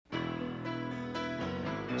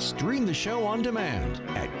Stream the show on demand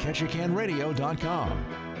at ketchikanradio.com.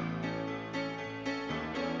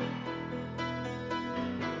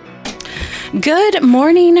 Good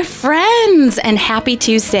morning, friends, and happy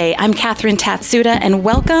Tuesday. I'm Catherine Tatsuda, and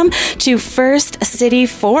welcome to First City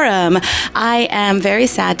Forum. I am very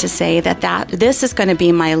sad to say that this is going to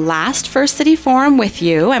be my last First City Forum with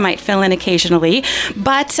you. I might fill in occasionally,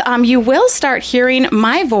 but you will start hearing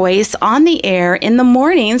my voice on the air in the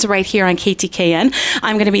mornings right here on KTKN.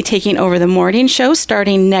 I'm going to be taking over the morning show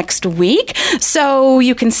starting next week, so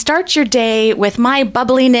you can start your day with my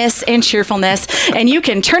bubbliness and cheerfulness, and you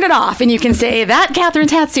can turn it off, and you can say that Catherine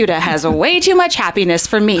Tatsuda has way too much happiness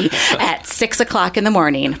for me at 6 o'clock in the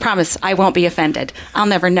morning. Promise I won't be offended. I'll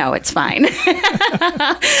never know. It's fine.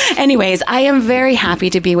 Anyways, I am very happy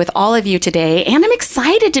to be with all of you today, and I'm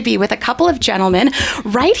excited to be with a couple of gentlemen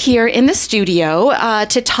right here in the studio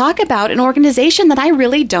to talk about an organization that I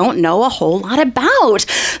really don't know a whole lot about.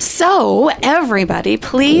 So everybody,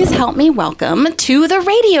 please help me welcome to the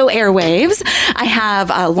radio airwaves. I have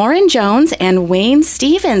Lauren Jones and Wayne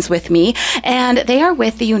Stevens with me, and they are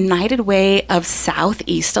with the United Way of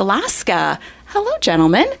Southeast Alaska. Hello,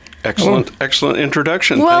 gentlemen. Excellent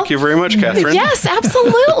introduction. Well, thank you very much, Catherine. Yes,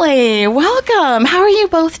 absolutely. Welcome. How are you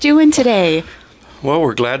both doing today? Well,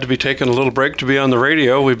 we're glad to be taking a little break to be on the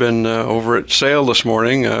radio. We've been over at Sail this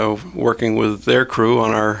morning, working with their crew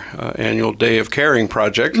on our annual Day of Caring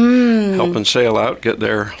project, helping Sail out, get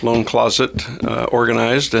their loan closet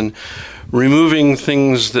organized, and removing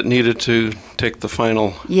things that needed to take the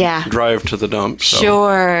final drive to the dump. So.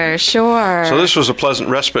 Sure. So this was a pleasant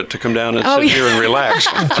respite to come down and sit here and relax.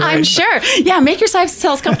 I'm sure. Yeah, make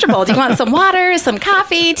yourselves comfortable. Do you want some water, some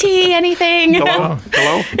coffee, tea, anything? Hello?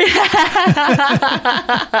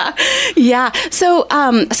 Yeah.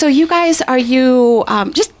 So you guys, are you,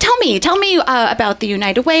 just tell me about the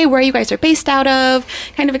United Way, where you guys are based out of,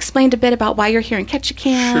 kind of explained a bit about why you're here in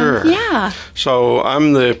Ketchikan. Sure. Yeah. So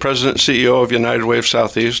I'm the president and CEO of United Way of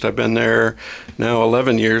Southeast. I've been there now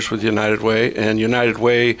 11 years with United Way, and United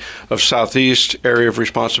Way of Southeast area of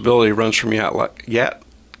responsibility runs from Yakutat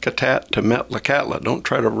to Metlakatla. Don't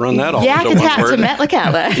try to run that all into one word. Yakutat to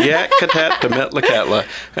Metlakatla. Yakutat to Metlakatla.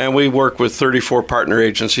 And we work with 34 partner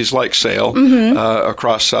agencies like Sail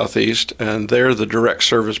across Southeast, and they're the direct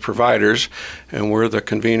service providers, and we're the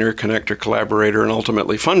convener, connector, collaborator, and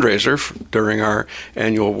ultimately fundraiser during our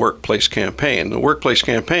annual workplace campaign. The workplace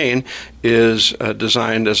campaign is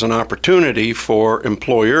designed as an opportunity for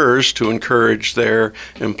employers to encourage their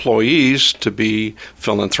employees to be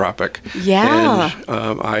philanthropic. Yeah.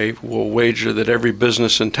 And I will wager that every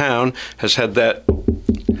business in town has had that,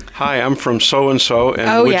 hi, I'm from so-and-so,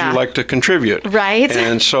 and would you like to contribute? Right.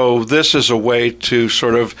 And so this is a way to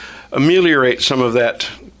sort of ameliorate some of that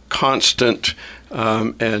constant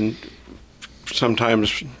and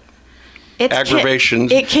sometimes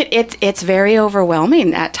aggravations. It's very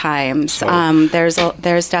overwhelming at times. So,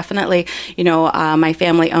 there's definitely, my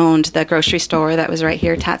family owned the grocery store that was right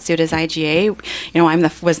here, Tatsuda's IGA.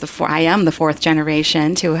 I am the fourth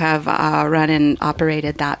generation to have run and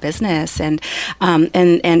operated that business, and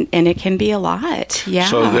it can be a lot. Yeah.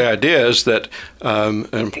 So the idea is that an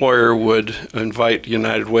employer would invite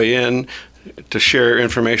United Way in to share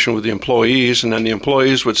information with the employees, and then the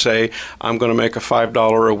employees would say, I'm going to make a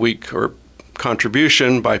 $5 a week or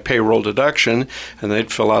contribution by payroll deduction, and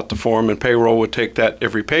they'd fill out the form, and payroll would take that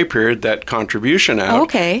every pay period, that contribution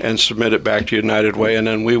out, and submit it back to United Way, and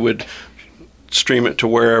then we would stream it to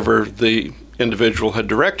wherever the individual had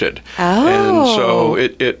directed. And so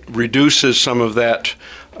it reduces some of that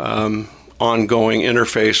ongoing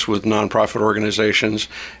interface with nonprofit organizations,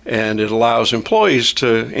 and it allows employees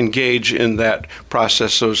to engage in that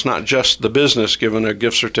process. So it's not just the business given a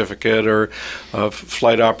gift certificate or a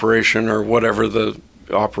flight operation or whatever the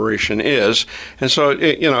operation is. And so,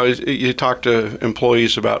 you talk to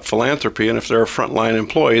employees about philanthropy, and if they're a frontline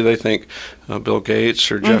employee, they think Bill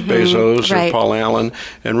Gates or Jeff Bezos or Paul Allen.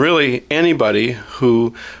 And really, anybody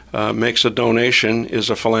who makes a donation is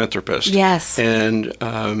a philanthropist. Yes. And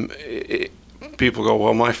people go,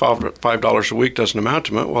 well, my $5 a week doesn't amount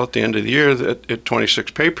to much. Well, at the end of the year, at 26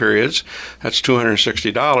 pay periods, that's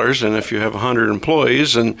 $260. And if you have 100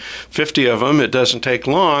 employees and 50 of them, it doesn't take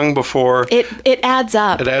long before it adds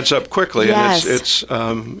up. It adds up quickly. Yes. And it's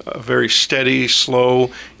a very steady, slow,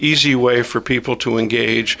 easy way for people to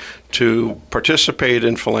engage, to participate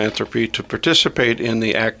in philanthropy, to participate in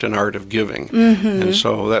the act and art of giving. And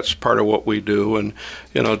so that's part of what we do. And,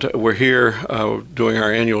 we're here doing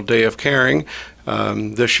our annual Day of Caring.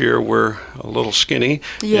 This year we're a little skinny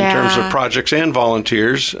in terms of projects and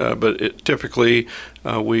volunteers, but typically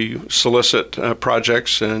we solicit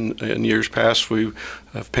projects, and in years past we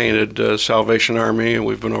have painted Salvation Army, and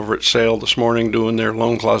we've been over at Sale this morning doing their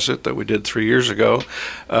loan closet that we did 3 years ago.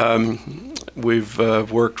 We've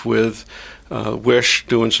worked with Wish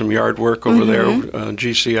doing some yard work over there.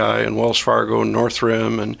 GCI and Wells Fargo and North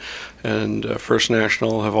Rim and First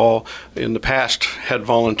National have all in the past had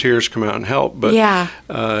volunteers come out and help. But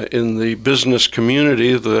in the business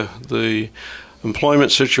community, the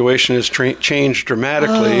employment situation has changed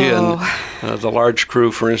dramatically, and the large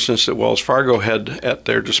crew, for instance, that Wells Fargo had at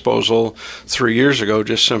their disposal 3 years ago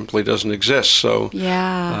just simply doesn't exist. So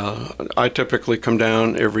I typically come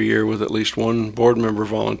down every year with at least one board member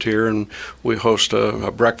volunteer, and we host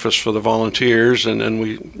a breakfast for the volunteers, and then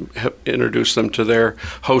we introduce them to their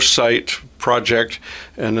host site project,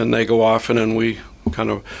 and then they go off, and then we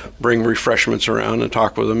kind of bring refreshments around and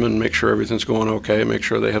talk with them and make sure everything's going okay, make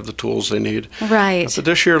sure they have the tools they need. Right. But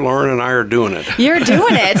this year, Lauren and I are doing it. You're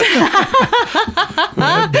doing it.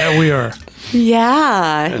 Yeah, we are.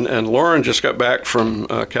 Yeah. And Lauren just got back from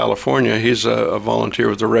California. He's a volunteer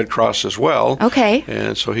with the Red Cross as well. Okay.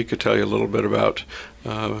 And so he could tell you a little bit about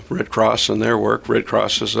Red Cross and their work. Red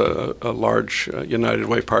Cross is a large United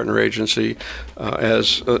Way partner agency.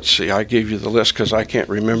 Let's see, I gave you the list because I can't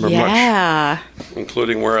remember much,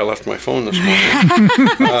 including where I left my phone this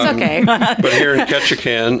morning. That's okay. But here in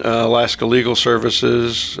Ketchikan, Alaska Legal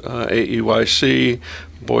Services, AEYC,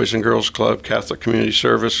 Boys and Girls Club, Catholic Community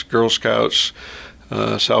Service, Girl Scouts,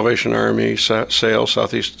 Salvation Army, SAIL,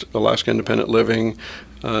 Southeast Alaska Independent Living,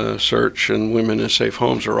 Search, and Women in Safe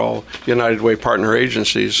Homes are all United Way partner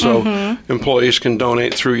agencies. So employees can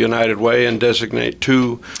donate through United Way and designate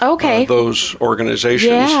to those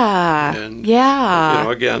organizations. And,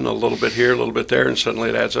 again, a little bit here, a little bit there, and suddenly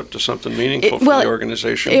it adds up to something meaningful for the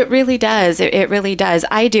organization. It really does. It really does.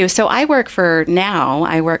 I do. So I work for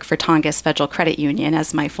Tongass Federal Credit Union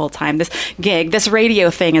as my full-time gig. This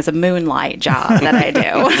radio thing is a moonlight job that I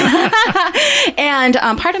do. And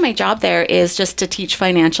part of my job there is just to teach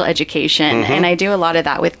financial education, and I do a lot of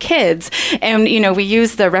that with kids. And we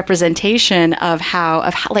use the representation of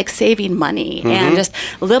how like saving money and just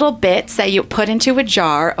little bits that you put into a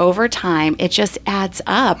jar over time. It just adds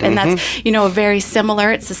up, and that's very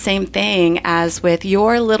similar. It's the same thing as with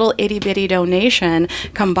your little itty bitty donation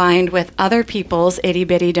combined with other people's itty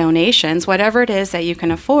bitty donations. Whatever it is that you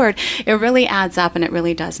can afford, it really adds up, and it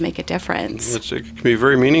really does make a difference. It can be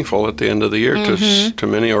very meaningful at the end of the year to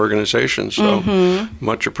many organizations. So.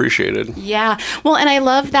 Much appreciated. Yeah. Well, and I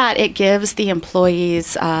love that it gives the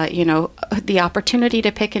employees, the opportunity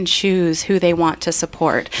to pick and choose who they want to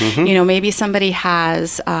support. Maybe somebody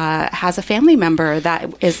has a family member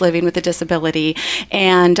that is living with a disability,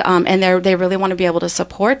 and they really want to be able to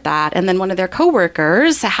support that. And then one of their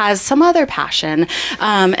coworkers has some other passion,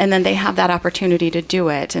 and then they have that opportunity to do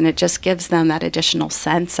it, and it just gives them that additional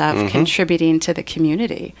sense of contributing to the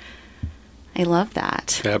community. I love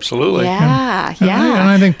that. Absolutely. Yeah. And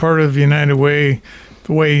I think part of United Way,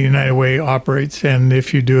 the way United Way operates, and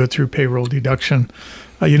if you do it through payroll deduction,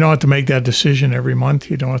 you don't have to make that decision every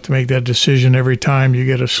month. You don't have to make that decision every time you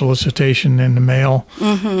get a solicitation in the mail.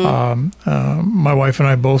 My wife and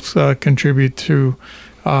I both contribute to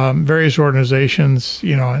various organizations,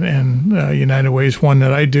 and United Way is one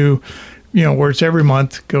that I do. Where it's every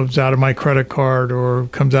month, goes out of my credit card or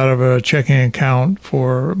comes out of a checking account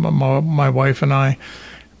for my wife and I.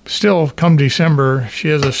 Still, come December, she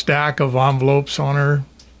has a stack of envelopes on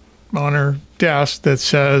her desk that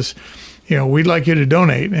says, we'd like you to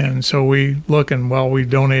donate. And so we look and, we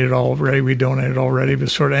donated already, but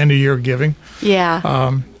sort of end of year giving.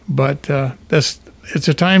 Yeah. But it's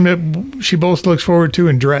a time that she both looks forward to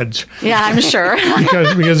and dreads. Yeah, I'm sure.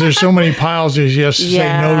 because there's so many piles that she has to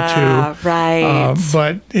say no to. Right.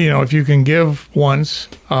 But if you can give once,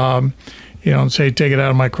 and say take it out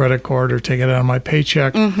of my credit card or take it out of my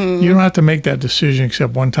paycheck, you don't have to make that decision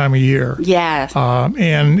except one time a year. Yes.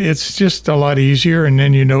 And it's just a lot easier, and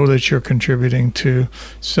then you know that you're contributing to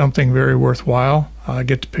something very worthwhile.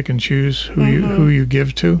 Get to pick and choose who you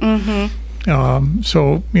give to.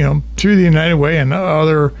 So, through the United Way and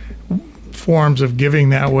other forms of giving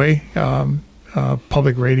that way,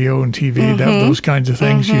 public radio and TV, those kinds of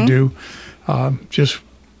things you do, just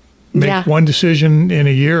make one decision in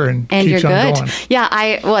a year and keeps you're on good. going.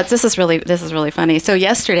 Yeah, this is really funny. So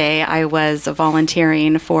yesterday I was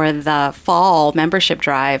volunteering for the fall membership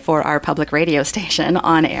drive for our public radio station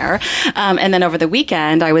on air, and then over the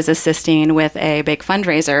weekend I was assisting with a big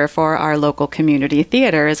fundraiser for our local community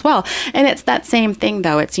theater as well. And it's that same thing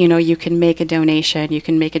though. It's you can make a donation, you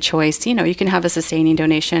can make a choice. You can have a sustaining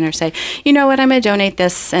donation or say, you know what, I'm going to donate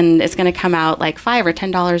this, and it's going to come out like $5 or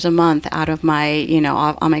 $10 a month out of my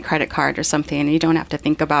on my credit card or something, and you don't have to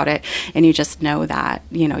think about it, and you just know that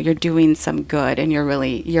you're doing some good and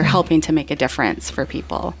you're helping to make a difference for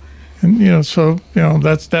people. And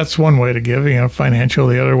that's one way to give, financial.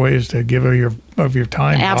 The other way is to give of your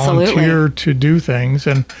time. Absolutely. Volunteer to do things.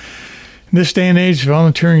 And in this day and age,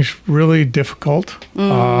 volunteering is really difficult.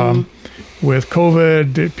 With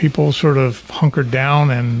COVID, people sort of hunkered down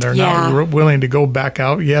and they're not willing to go back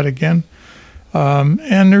out yet again.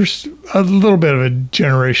 And there's a little bit of a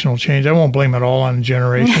generational change. I won't blame it all on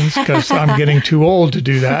generations because I'm getting too old to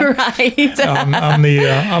do that. Right.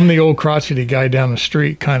 I'm the old crotchety guy down the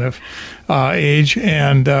street kind of age,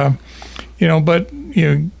 and but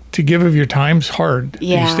to give of your time's hard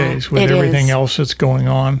these days with everything else that's going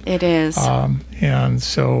on. It is. And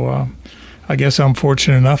so I guess I'm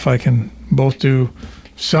fortunate enough I can both do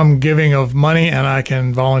some giving of money, and I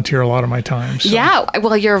can volunteer a lot of my time. So. Yeah,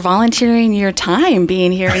 well, you're volunteering your time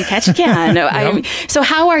being here in Ketchikan. Yep. So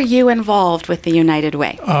how are you involved with the United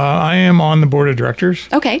Way? I am on the board of directors.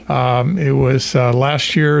 Okay. It was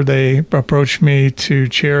last year they approached me to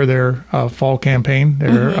chair their fall campaign,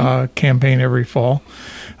 their campaign every fall.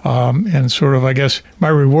 And sort of, I guess, my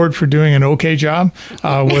reward for doing an okay job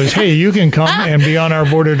was, hey, you can come and be on our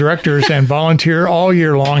board of directors and volunteer all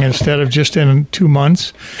year long instead of just in 2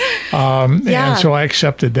 months. And so I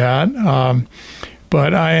accepted that.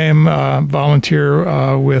 But I am a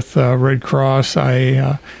volunteer with Red Cross. I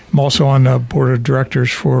am also on the board of directors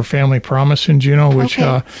for Family Promise in Juneau, which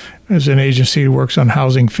is an agency that works on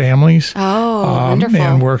housing families. Oh, wonderful.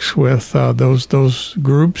 And works with those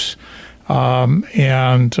groups.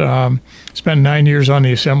 And spent 9 years on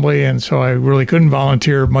the assembly, and so I really couldn't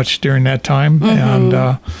volunteer much during that time.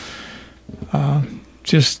 And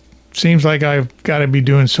just seems like I've got to be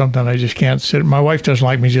doing something. I just can't sit. My wife doesn't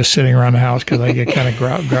like me just sitting around the house because I get kind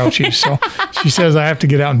of grouchy. So she says I have to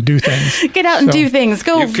get out and do things. Get out and do things.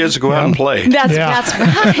 Go. You kids go out and play. That's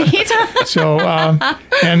right. So,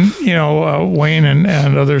 and Wayne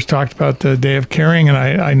and others talked about the Day of Caring, and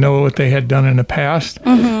I know what they had done in the past.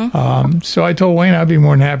 So I told Wayne I'd be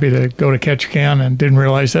more than happy to go to Ketchikan, and didn't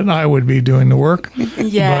realize that I would be doing the work.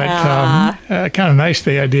 Yeah. But kind of nice,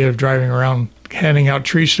 the idea of driving around handing out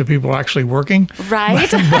treats to people actually working. Right.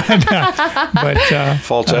 but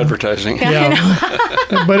false advertising.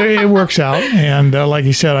 But it works out. And like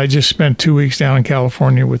you said, I just spent 2 weeks down in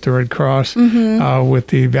California with the Red Cross, with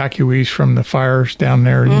the evacuees from the fires down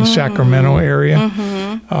there in the Sacramento area.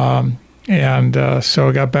 And so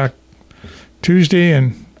I got back Tuesday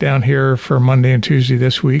and down here for Monday and Tuesday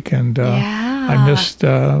this week. And I missed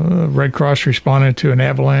Red Cross responded to an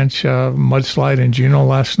avalanche mudslide in Juneau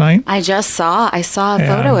last night. I saw a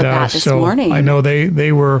photo of that this morning. I know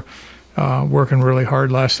they were working really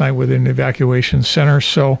hard last night within the evacuation center.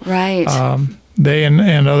 So they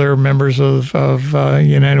and other members of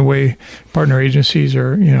United Way partner agencies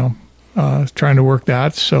are trying to work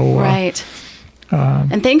that. So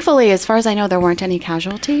and thankfully, as far as I know, there weren't any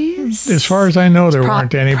casualties. As far as I know, there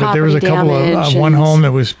weren't any, but there was a couple of one home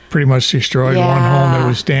that was pretty much destroyed, one home that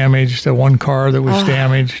was damaged, one car that was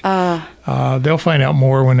damaged. They'll find out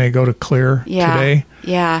more when they go to clear today.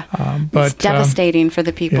 But it's devastating for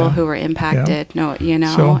the people who were impacted.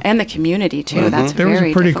 And the community too. That's there very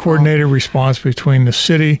was a pretty difficult. coordinated response between the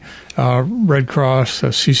city, Red Cross,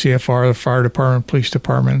 CCFR, the fire department, police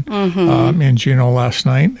department in Juneau last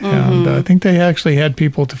night, and I think they actually had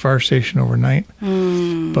people at the fire station overnight.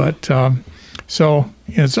 But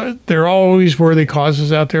there are always worthy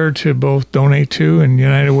causes out there to both donate to, and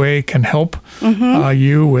United Way can help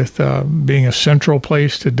you with being a central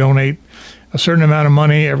place to donate a certain amount of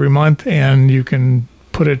money every month, and you can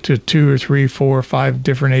put it to 2 or 3, 4 or 5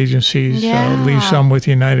 different agencies, leave some with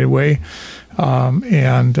United Way,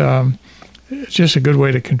 and it's just a good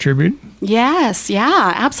way to contribute. Yes,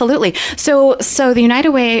 absolutely. So the United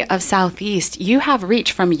Way of Southeast, you have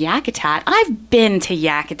reach from Yakutat. I've been to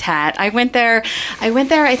Yakutat. I went there.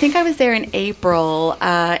 I think I was there in April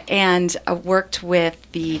and worked with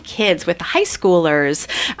the kids, with the high schoolers.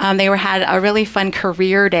 They had a really fun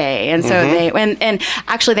career day, and so and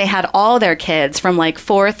actually they had all their kids from like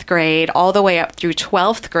 4th grade all the way up through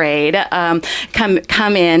 12th grade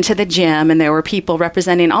come into the gym, and there were people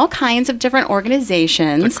representing all kinds of different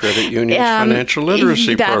organizations. The credit union's financial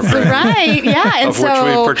literacy program. That's right, yeah. And of which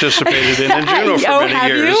we've participated in Juneau for many have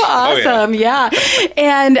years. You? Awesome, yeah.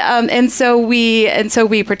 And so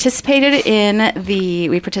we participated in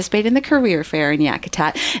the career fair in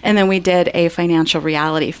Yakutat, and then we did a financial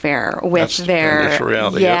reality fair with financial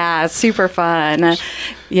reality, yeah, super fun.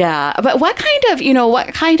 Yeah, but what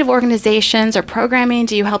kind of organizations or programming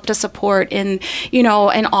do you help to support in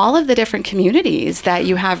all of the different communities that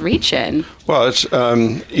you have reach in? Well, it's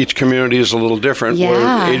each community is a little different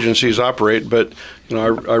where agencies operate, but I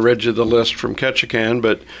read you the list from Ketchikan,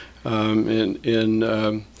 but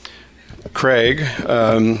in Craig,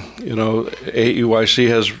 AEYC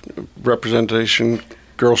has representation,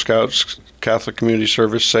 Girl Scouts, Catholic Community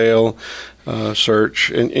Service, SAIL,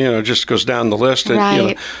 Search, and it just goes down the list. And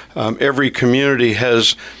right. Every community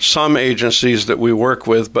has some agencies that we work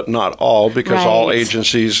with, but not all, because right. all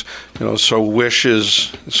agencies, so WISH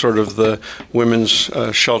is sort of the women's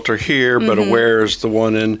shelter here, but AWARE is the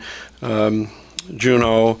one in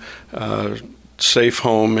Juneau. Safe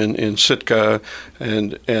Home in Sitka,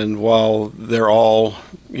 and while they're all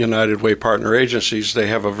United Way partner agencies, they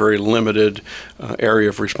have a very limited area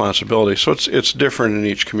of responsibility. So it's different in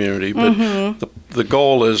each community, but the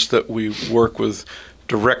goal is that we work with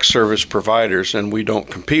direct service providers, and we don't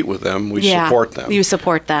compete with them. We support them. You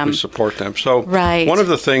support them. We support them. So right. One of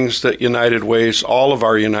the things that United Ways, all of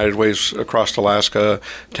our United Ways across Alaska,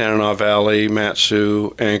 Tanana Valley,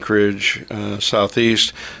 Mat-Su, Anchorage,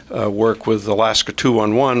 Southeast, work with Alaska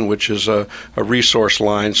 211, which is a resource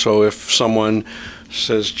line. So if someone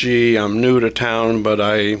says, gee, I'm new to town, but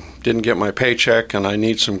I didn't get my paycheck and I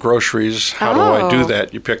need some groceries. How do I do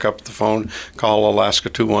that? You pick up the phone, call Alaska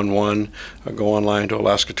 211, go online to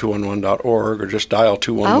alaska211.org, or just dial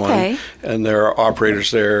 211. Okay. And there are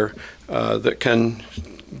operators there that can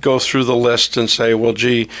go through the list and say, well,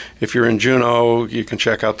 gee, if you're in Juneau, you can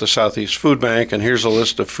check out the Southeast Food Bank, and here's a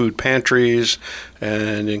list of food pantries,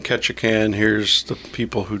 and in Ketchikan, here's the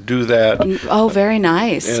people who do that. Oh, very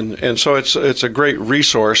nice. And so it's a great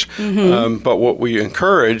resource, but what we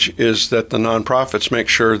encourage is that the nonprofits make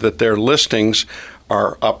sure that their listings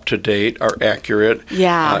are up to date, are accurate.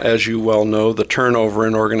 Yeah. As you well know, the turnover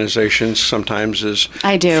in organizations sometimes is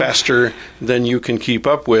faster than you can keep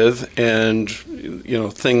up with, and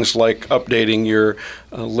things like updating your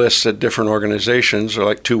lists at different organizations, or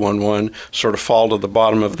like 211, sort of fall to the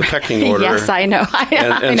bottom of the pecking order. Yes, I know.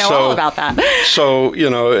 I know all about that. So,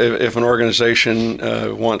 if an organization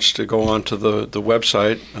wants to go onto the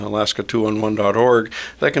website, alaska211.org,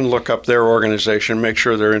 they can look up their organization, make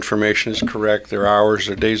sure their information is correct, their hours,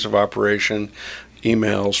 their days of operation,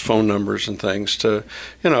 emails, phone numbers, and things to,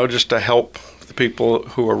 just to help the people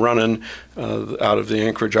who are running out of the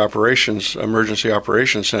Anchorage Emergency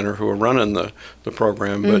Operations Center, who are running the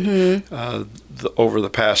program. But over the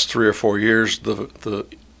past 3 or 4 years, the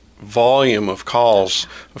volume of calls,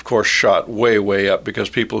 of course, shot way up, because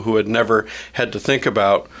people who had never had to think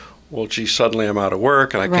about, well, gee, suddenly I'm out of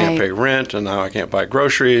work and I can't pay rent, and now I can't buy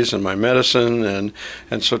groceries and my medicine, and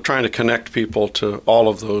so trying to connect people to all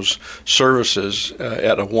of those services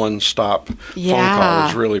at a one-stop phone call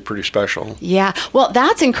is really pretty special. Yeah. Well,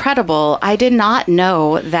 that's incredible. I did not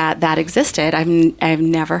know that existed. I've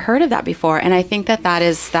never heard of that before, and I think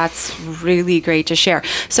that's really great to share.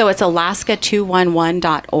 So it's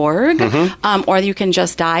alaska211.org, or you can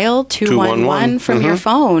just dial 211 from your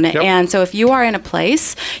phone. Yep. And so if you are in a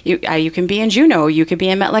place, you can be in Juneau, you could be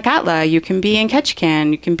in Metlakatla, you can be in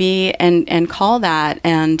Ketchikan, you can be and call that,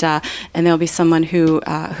 and there'll be someone who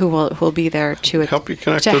will be there to help you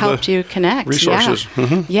connect resources.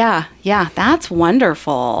 Yeah. Yeah, that's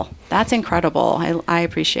wonderful. That's incredible. I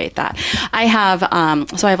appreciate that. I have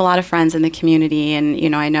a lot of friends in the community,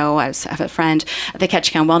 and I know I have a friend at the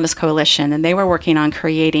Ketchikan Wellness Coalition, and they were working on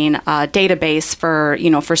creating a database for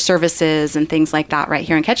services and things like that right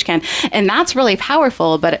here in Ketchikan, and that's really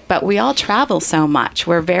powerful. But we all travel so much.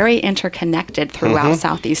 We're very interconnected throughout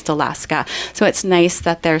Southeast Alaska, so it's nice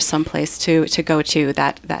that there's some place to go to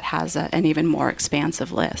that has an even more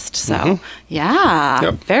expansive list. So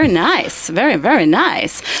very nice, very, very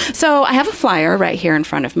nice. So I have a flyer right here in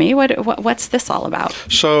front of me. What's this all about?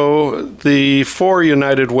 So the 4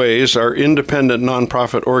 United Ways are independent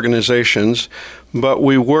nonprofit organizations, but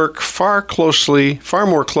we work far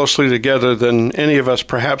more closely together than any of us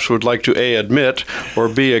perhaps would like to admit or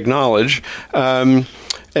acknowledge.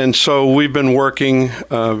 And so we've been working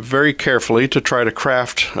very carefully to try to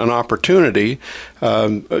craft an opportunity.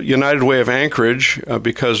 United Way of Anchorage,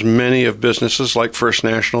 because many of businesses like First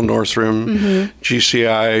National, Northrim,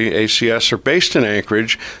 GCI, ACS are based in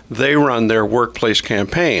Anchorage, they run their workplace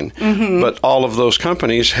campaign. But all of those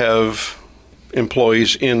companies have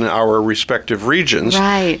employees in our respective regions.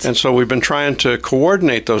 Right. And so we've been trying to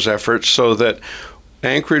coordinate those efforts so that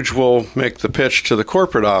Anchorage will make the pitch to the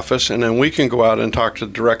corporate office, and then we can go out and talk to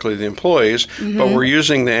directly the employees. But we're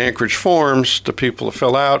using the Anchorage forms to people to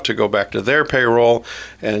fill out to go back to their payroll,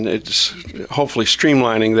 and it's hopefully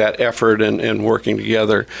streamlining that effort and working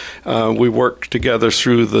together. We work together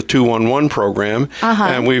through the 211 program,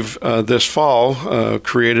 and we've this fall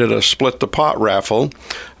created a Split the Pot raffle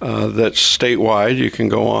that's statewide. You can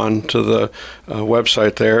go on to the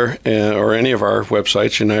website there, or any of our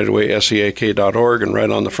websites, UnitedWaySEAK.org, and right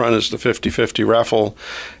on the front is the 50-50 raffle.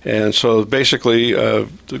 And so basically,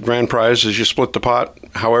 the grand prize is you split the pot,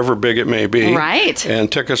 however big it may be. Right. And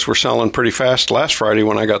tickets were selling pretty fast last Friday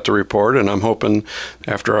when I got the report, and I'm hoping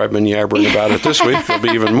after I've been yabbering about it this week, there'll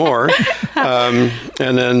be even more.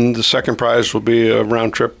 And then the second prize will be a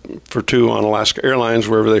round trip for two on Alaska Airlines,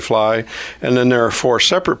 wherever they fly. And then there are 4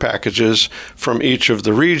 separate packages from each of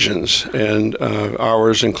the regions, and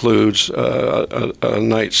ours includes a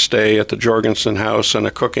night's stay at the Jorgensen House and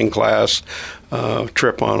a cooking class,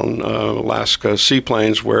 trip on Alaska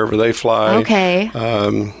seaplanes wherever they fly. Okay.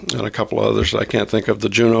 And a couple others I can't think of, the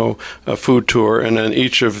Juneau food tour, and then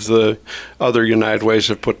each of the other United Ways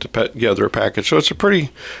have put together a package. So it's a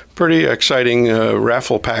pretty exciting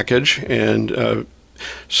raffle package, and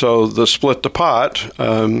so the Split the Pot,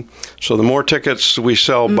 so the more tickets we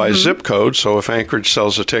sell by zip code, so if Anchorage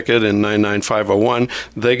sells a ticket in 99501,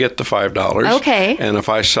 they get the $5. Okay. And if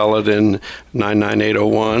I sell it in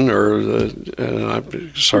 99801 or,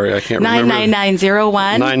 I'm sorry, I can't remember.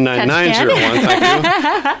 99901. 99901,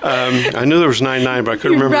 thank you. I knew there was 99, but I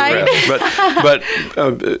couldn't remember the rest. But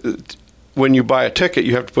when you buy a ticket,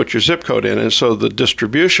 you have to put your zip code in, and so the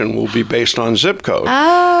distribution will be based on zip code.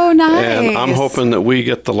 Oh, nice. And I'm hoping that we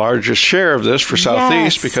get the largest share of this for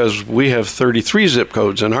Southeast because we have 33 zip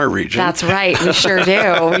codes in our region. That's right. We sure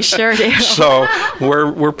do. We sure do. So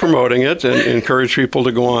we're promoting it and encourage people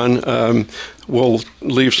to go on. We'll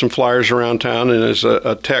leave some flyers around town, and as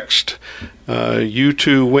a text,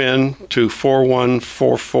 U2WIN to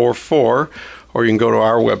 41444. Or you can go to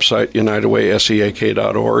our website,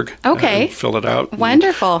 UnitedWaySEAK.org. Okay. And fill it out.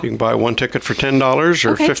 Wonderful. You can buy one ticket for $10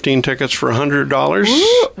 or 15 tickets for $100.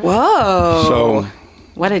 Ooh, whoa. So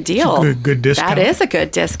what a deal. Good discount. That is a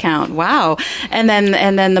good discount. Wow. And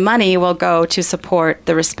then the money will go to support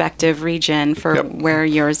the respective region for where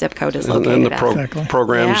your zip code is located and the at.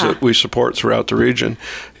 programs that we support throughout the region.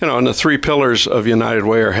 And the 3 pillars of United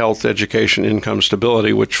Way are health, education, income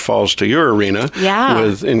stability, which falls to your arena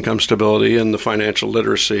with income stability and the financial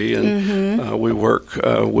literacy. And we work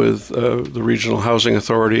with the Regional Housing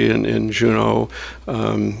Authority in Juneau.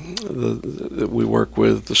 We work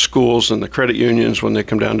with the schools and the credit unions when they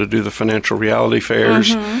come down to do the financial reality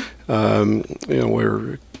fairs.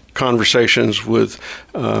 We're conversations with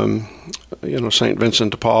St.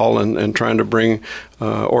 Vincent de Paul and trying to bring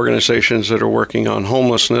organizations that are working on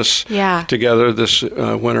homelessness together. This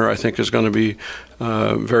winter, I think, is going to be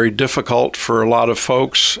very difficult for a lot of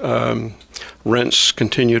folks. Rents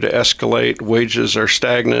continue to escalate. Wages are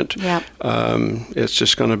stagnant. It's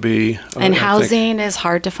just going to be and housing is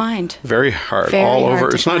hard to find. Very hard, very all hard over.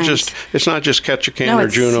 to It's not find. just Ketchikan or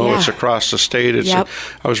Juneau. It's across the state. I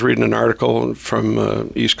was reading an article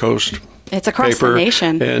from East Coast. It's across the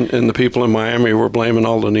nation. And the people in Miami were blaming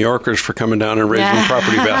all the New Yorkers for coming down and raising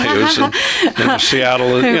property values. And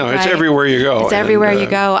Seattle, it's everywhere you go. It's everywhere you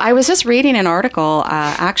go. I was just reading an article,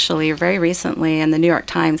 actually, very recently in the New York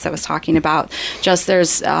Times that was talking about just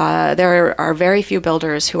there are very few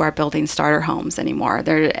builders who are building starter homes anymore.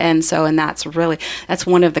 And that's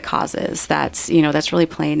one of the causes that's really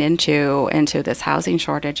playing into this housing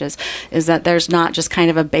shortage is that there's not just kind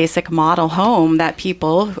of a basic model home that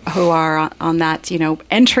people who are on that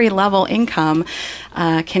entry level income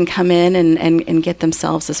can come in and get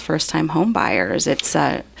themselves as first time home buyers. It's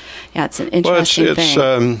an interesting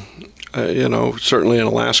thing. Certainly in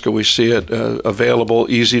Alaska we see it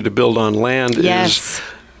available, easy to build on land is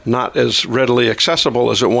not as readily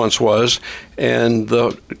accessible as it once was, and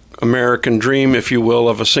the American dream, if you will,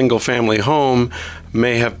 of a single-family home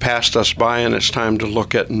may have passed us by, and it's time to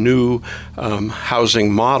look at new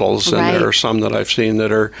housing models. And there are some that I've seen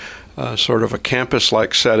that are sort of a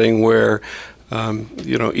campus-like setting where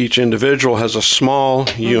each individual has a small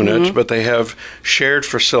unit, but they have shared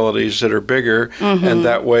facilities that are bigger, and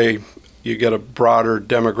that way you get a broader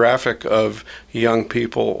demographic of young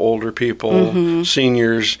people, older people,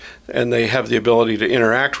 seniors, and they have the ability to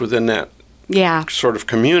interact within that sort of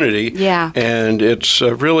community. Yeah. And it's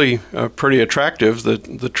really pretty attractive.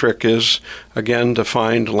 The trick is, again, to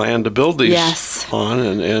find land to build these on.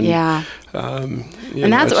 And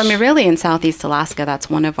that's, really in Southeast Alaska, that's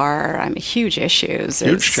one of our huge issues.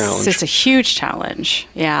 Huge challenge. It's a huge challenge.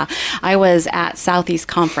 Yeah. I was at Southeast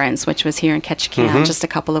Conference, which was here in Ketchikan just a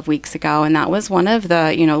couple of weeks ago, and that was one of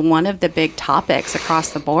the big topics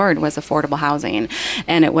across the board was affordable housing.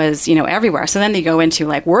 And it was, everywhere. So then they go into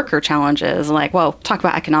like worker challenges, like, well, talk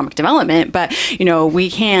about economic development, but we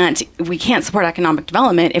can't support economic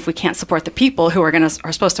development if we can't support the people who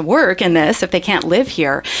are supposed to work in this, if they can't live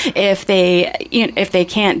here, if they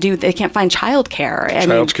can't find childcare.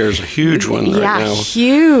 Childcare is a huge one right now. Yeah,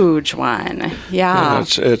 huge one. Yeah.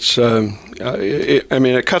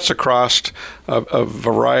 It cuts across a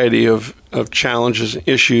variety of challenges,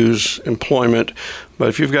 issues, employment. But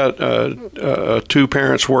if you've got two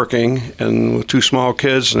parents working and with two small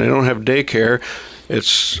kids and they don't have daycare,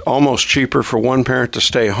 it's almost cheaper for one parent to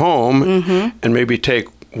stay home and maybe take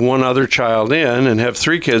one other child in and have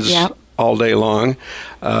three kids all day long,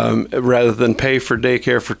 rather than pay for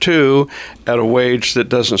daycare for two at a wage that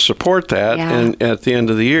doesn't support that. Yeah. And at the end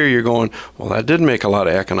of the year, you're going, well, that didn't make a lot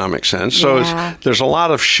of economic sense. So there's a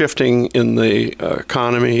lot of shifting in the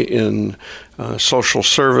economy, in social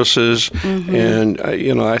services, and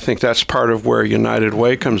I think that's part of where United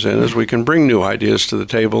Way comes in, is we can bring new ideas to the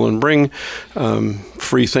table and bring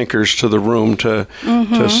free thinkers to the room to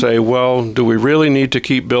say, well, do we really need to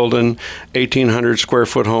keep building 1,800 square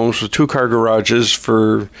foot homes with 2-car garages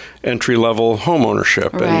for entry-level home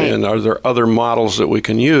ownership? Right. And are there other models that we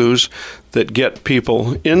can use that get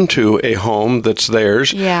people into a home that's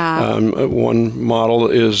theirs? Yeah. One model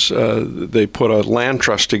is they put a land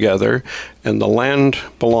trust together, and the land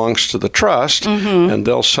belongs to the trust, and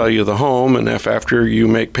they'll sell you the home, and if after you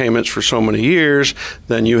make payments for so many years,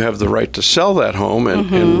 then you have the right to sell that home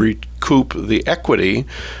and recoup the equity,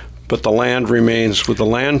 but the land remains with the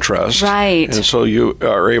land trust. Right. And so you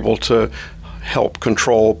are able to help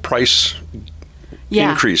control price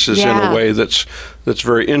increases in a way that's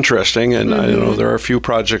very interesting, and I know there are a few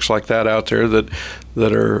projects like that out there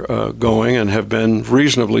that are going and have been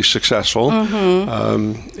reasonably successful.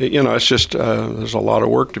 It's just there's a lot of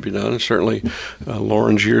work to be done. And certainly,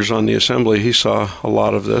 Lauren's years on the Assembly, he saw a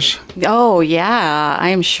lot of this. Oh yeah,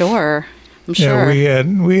 I'm sure. Yeah,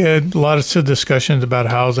 we had lots of discussions about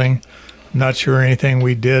housing. Not sure anything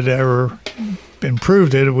we did ever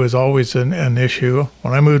improved it. It was always an issue.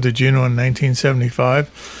 When I moved to Juneau in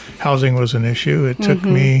 1975, housing was an issue. It took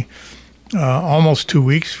me almost 2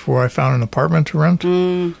 weeks before I found an apartment to rent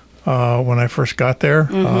when I first got there.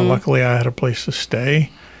 Luckily, I had a place to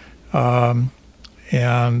stay. And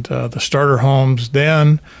the starter homes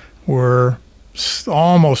then were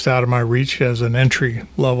almost out of my reach as an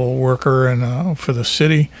entry-level worker and for the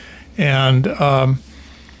city. And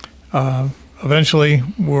eventually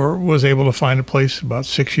was able to find a place about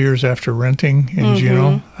 6 years after renting in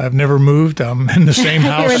Juneau. I've never moved. I'm in the same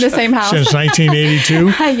house, You're in the same house. since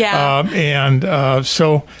 1982. Yeah.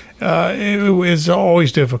 So it was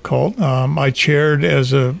always difficult. I chaired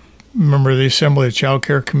as a member of the Assembly, the Child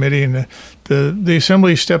Care Committee, and the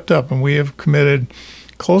Assembly stepped up, and we have committed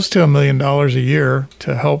close to $1 million a year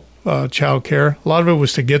to help child care. A lot of it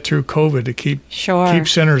was to get through COVID, to keep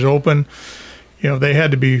centers open. They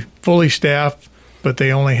had to be fully staffed, but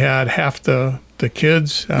they only had half the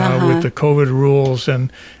kids with the COVID rules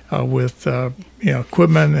and with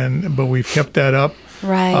equipment, but we've kept that up.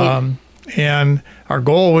 Right. And our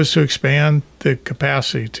goal was to expand the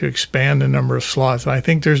capacity, to expand the number of slots. And I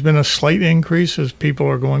think there's been a slight increase as people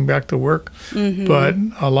are going back to work, but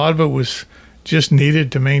a lot of it was just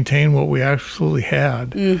needed to maintain what we absolutely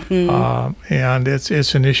had. And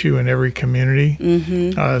it's an issue in every community.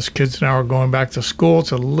 As kids now are going back to school,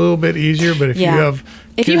 it's a little bit easier, but if you have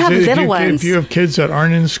kids that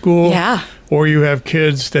aren't in school, or you have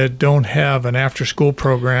kids that don't have an after-school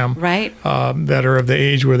program, that are of the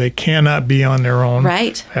age where they cannot be on their own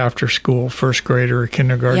after school, first grader or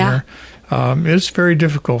kindergartner, it's very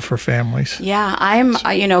difficult for families. Yeah, I'm,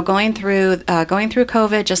 going through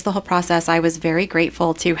COVID, just the whole process. I was very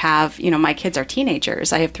grateful to have, my kids are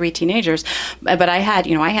teenagers. I have 3 teenagers, but I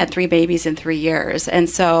had 3 babies in 3 years, and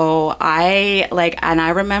so I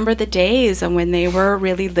remember the days when they were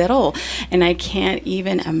really little, and I can't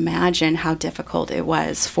even imagine how difficult it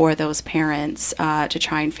was for those parents to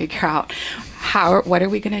try and figure out what are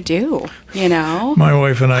we going to do? You know? My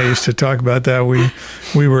wife and I used to talk about that.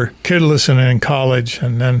 We were kidless and in college,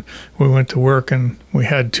 and then we went to work, and we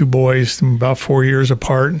had 2 boys about 4 years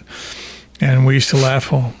apart. And we used to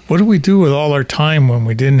laugh, well, what do we do with all our time when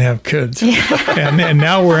we didn't have kids? And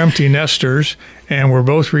now we're empty nesters, and we're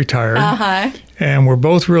both retired. And we're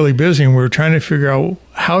both really busy, and we're trying to figure out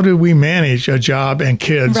how do we manage a job and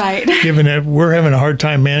kids, given that we're having a hard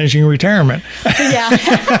time managing retirement.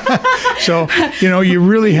 So, you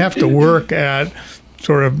really have to work at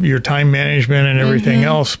sort of your time management and everything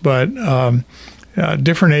else. But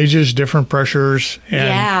different ages, different pressures,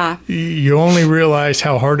 and you only realize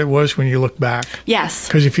how hard it was when you look back. Yes.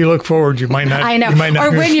 Because if you look forward, you might not. I know.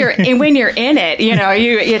 Or when you're in it,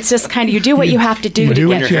 it's just kind of you do what you have to do to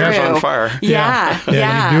get through. Your hair's on fire.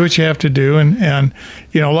 Yeah. You do what you have to do, and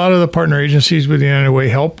a lot of the partner agencies with the United Way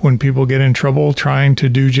help when people get in trouble trying to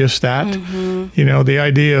do just that. The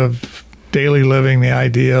idea of daily living, the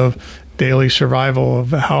idea of daily survival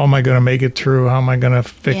of how am I going to make it through? How am I going to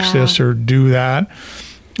fix this or do that?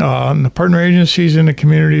 The partner agencies in the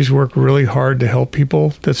communities work really hard to help people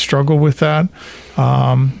that struggle with that.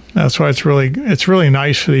 That's why it's really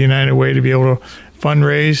nice for the United Way to be able to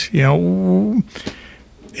fundraise.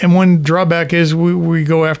 And one drawback is we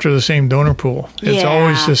go after the same donor pool. It's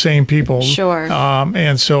always the same people. Sure.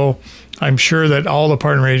 And so I'm sure that all the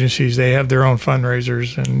partner agencies, they have their own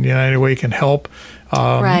fundraisers, and United Way can help.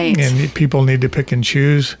 And people need to pick and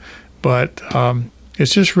choose. But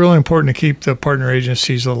it's just really important to keep the partner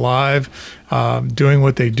agencies alive, doing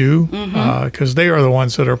what they do, because they are the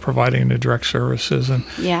ones that are providing the direct services. And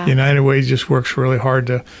United Way just works really hard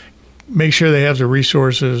to make sure they have the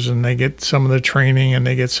resources, and they get some of the training, and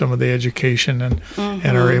they get some of the education, and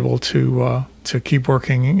are able to keep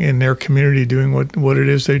working in their community doing what it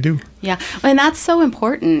is they do. Yeah, and that's so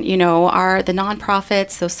important. The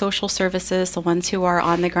nonprofits, those social services, the ones who are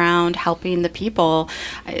on the ground helping the people,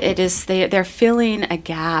 they're filling a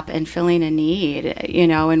gap and filling a need,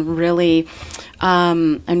 and really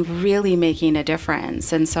making a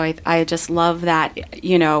difference. And so I just love that.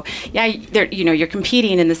 You're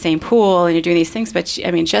competing in the same pool and you're doing these things, but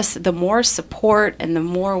just the more support and the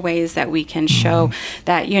more ways that we can show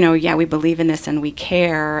that we believe in this and we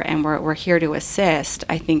care and we're here to assist.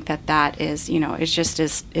 I think that is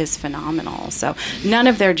is phenomenal. So none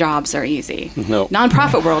of their jobs are easy. No.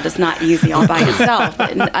 Nonprofit world is not easy all by itself.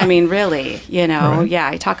 Really,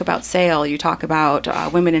 I talk about SAIL, you talk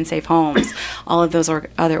about Women in Safe Homes, all of those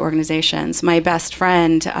other organizations. My best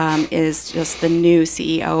friend is just the new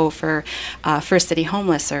CEO for First City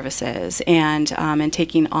Homeless Services, and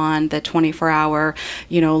taking on the 24-hour,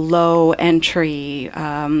 low entry,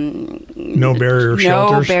 no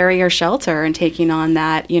barrier shelter, and taking on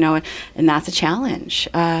that, and that's a challenge.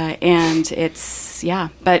 And it's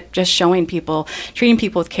but just showing people, treating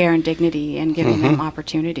people with care and dignity, and giving them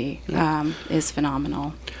opportunity is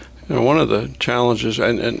phenomenal. One of the challenges,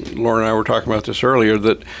 and Laura and I were talking about this earlier,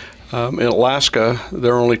 that in Alaska,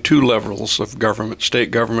 there are only 2 levels of government,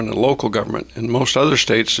 state government and local government. In most other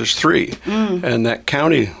states, there's 3. And that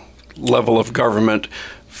county level of government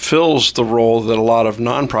fills the role that a lot of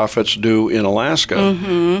nonprofits do in Alaska.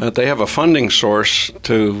 That they have a funding source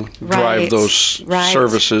to drive those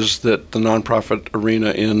services that the nonprofit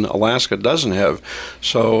arena in Alaska doesn't have.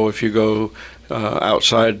 So if you go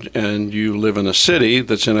outside and you live in a city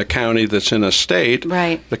that's in a county that's in a state,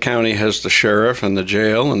 the county has the sheriff and the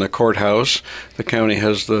jail and the courthouse. The county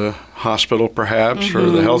has the hospital perhaps or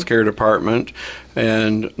the healthcare department,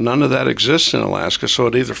 and none of that exists in Alaska. So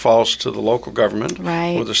it either falls to the local government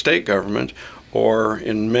or the state government, or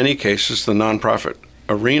in many cases the nonprofit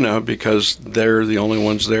arena, because they're the only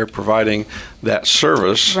ones there providing that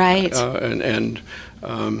service.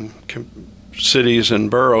 Cities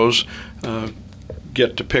and boroughs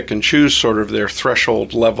get to pick and choose sort of their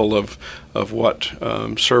threshold level of what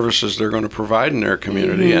services they're going to provide in their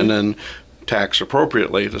community, and then tax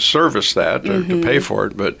appropriately to service that or to pay for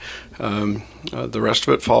it. But the rest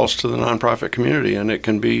of it falls to the nonprofit community, and it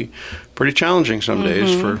can be pretty challenging some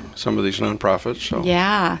days for some of these nonprofits. So.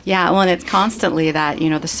 Well, and it's constantly that,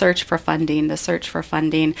 the search for funding,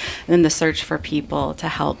 and then the search for people to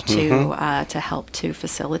help to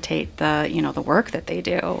facilitate the work that they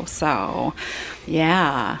do. So,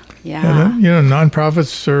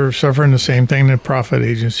 nonprofits are suffering the same thing that profit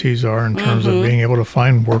agencies are in terms of being able to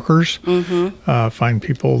find workers, find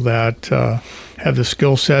people that have the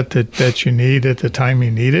skill set that you need at the time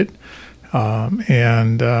you need it.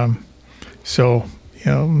 So,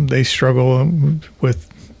 they struggle with,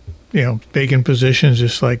 vacant positions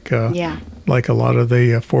just like like a lot of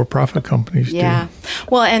the for-profit companies Yeah.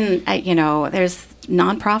 Well, and, there's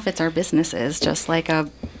nonprofits are businesses, just like a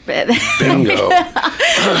Bingo.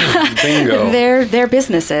 Bingo. They're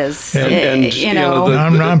businesses. And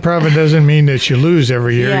nonprofit doesn't mean that you lose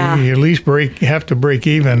every year. Yeah. You at least have to break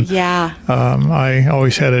even. Yeah. I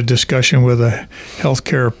always had a discussion with a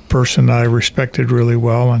healthcare person I respected really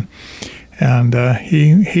well, and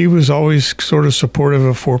he was always sort of supportive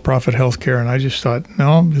of for-profit healthcare, and I just thought,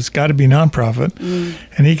 no, it's got to be nonprofit.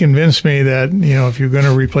 And he convinced me that if you're going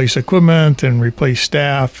to replace equipment and replace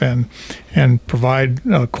staff and provide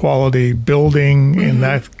a quality building and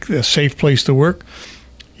that a safe place to work,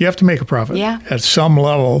 you have to make a profit. Yeah. At some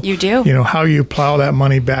level. You do. How you plow that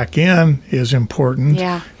money back in is important.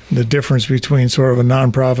 Yeah. The difference between sort of a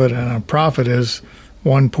nonprofit and a profit is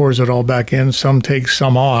one pours it all back in, some takes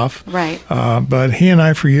some off. Right. But he and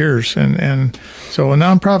I for years. And so a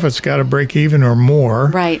nonprofit's got to break even or more.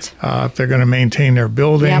 Right. If they're going to maintain their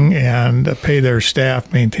building and pay their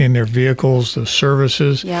staff, maintain their vehicles, the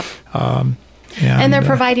services. Yep. And they're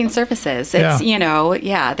providing services. It's,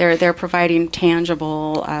 yeah. they're providing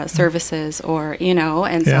tangible services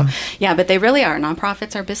and so, but they really are.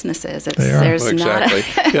 Nonprofits are businesses. They are. There's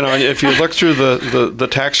Exactly. not if you look through the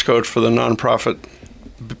tax code for the nonprofit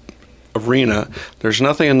arena, there's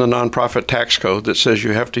nothing in the nonprofit tax code that says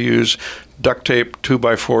you have to use duct tape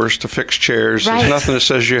 2x4s to fix chairs. Right. There's nothing that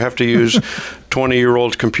says you have to use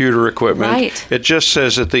 20-year-old computer equipment. Right. It just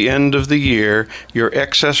says at the end of the year, your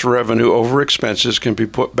excess revenue over expenses can be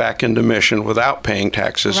put back into mission without paying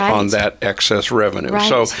taxes on that excess revenue. Right.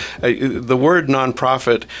 So the word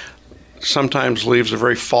nonprofit sometimes leaves a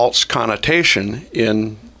very false connotation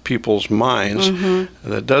in people's minds.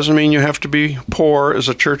 That doesn't mean you have to be poor as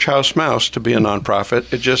a church house mouse to be a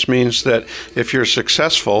nonprofit. It just means that if you're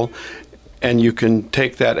successful and you can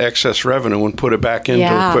take that excess revenue and put it back into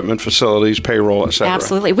equipment, facilities, payroll, etc.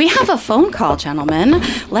 Absolutely. We have a phone call, gentlemen.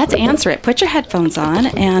 Let's answer it. Put your headphones on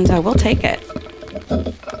and we'll take it.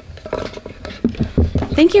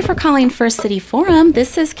 Thank you for calling First City Forum.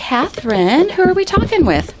 This is Catherine. Who are we talking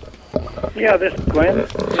with? Yeah, this is Glenn.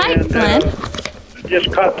 Hi, And, Glenn.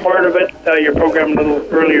 Just caught part of it, your program a little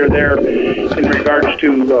earlier there in regards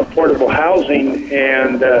to affordable housing,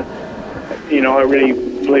 and, I really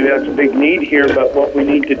believe that's a big need here, but what we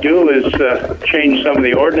need to do is change some of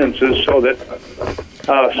the ordinances so that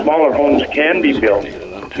smaller homes can be built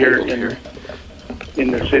here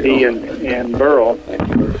in the city and borough.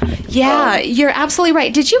 Yeah, you're absolutely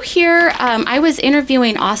right. Did you hear, I was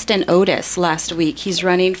interviewing Austin Otis last week. He's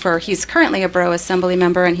currently a borough assembly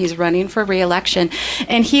member and he's running for re-election.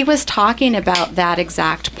 And he was talking about that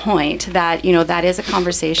exact point, that, that is a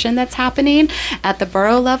conversation that's happening at the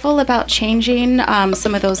borough level about changing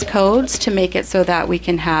some of those codes to make it so that we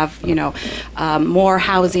can have, more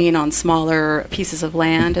housing on smaller pieces of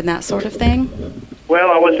land and that sort of thing. Well,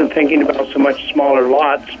 I wasn't thinking about so much smaller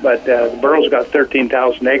lots, but the borough's got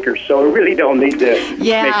 13,000 acres, so we really don't need to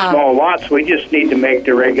make small lots. We just need to make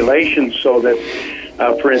the regulations so that,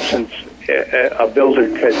 for instance, a builder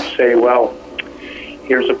could say, well,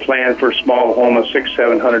 here's a plan for a small home, a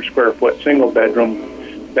 600-700 square foot single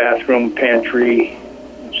bedroom, bathroom, pantry,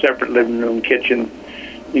 separate living room, kitchen,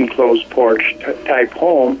 enclosed porch type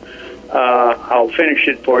home. I'll finish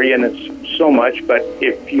it for you, and it's so much, but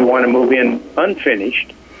if you want to move in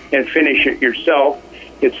unfinished and finish it yourself,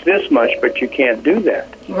 it's this much, but you can't do that.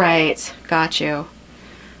 Right. Got you.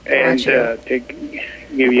 And to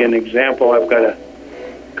give you an example, I've got a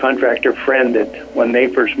contractor friend that when they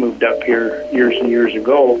first moved up here years and years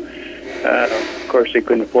ago, of course they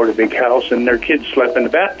couldn't afford a big house, and their kids slept in the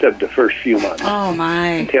bathtub the first few months. Oh my!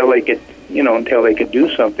 Until they could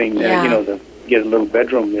do something, to get a little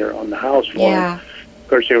bedroom there on the house for them. Of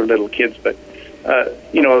course, they were little kids, but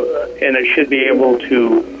and it should be able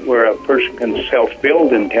to where a person can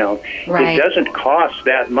self-build in town. Right. It doesn't cost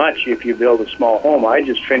that much if you build a small home. I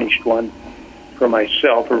just finished one for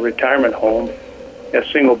myself, a retirement home, a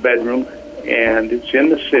single bedroom, and it's in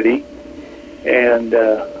the city. And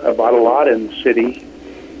I bought a lot in the city,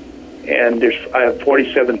 and I have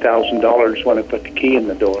 $47,000 when I put the key in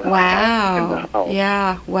the door. Wow. In the house.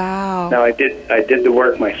 Yeah. Wow. Now I did the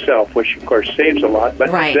work myself, which of course saves a lot,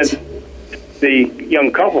 but then the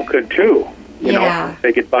young couple could too. You know,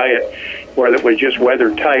 they could buy it where it was just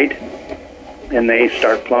weather tight, and they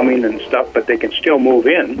start plumbing and stuff, but they can still move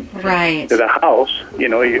in to the house.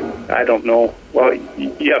 I don't know. Well,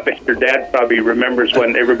 but your dad probably remembers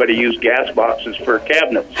when everybody used gas boxes for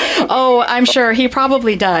cabinets. Oh, I'm sure he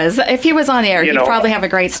probably does. If he was on air, he'd probably have a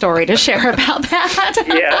great story to share about that.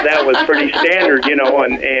 Yeah, that was pretty standard,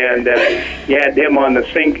 and you had them on the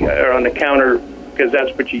sink or on the counter because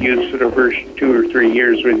that's what you use for the first 2 or 3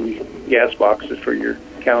 years with gas boxes for your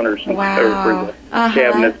counters and or for the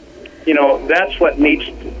cabinets. You know, that's what needs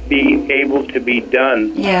to be able to be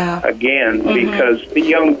done again, because the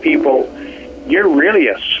young people, you're really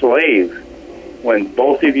a slave when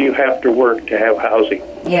both of you have to work to have housing.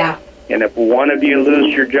 Yeah. And if one of you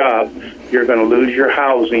lose your job, you're going to lose your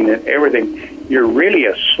housing and everything. You're really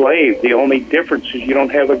a slave. The only difference is you don't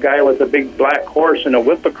have a guy with a big black horse and a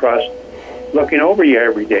whip across looking over you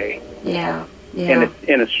every day. Yeah. And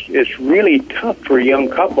it's really tough for a young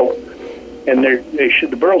couple. And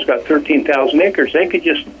the borough's got 13,000 acres. They could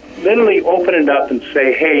just literally open it up and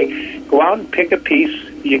say, hey, go out and pick a piece.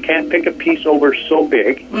 You can't pick a piece over so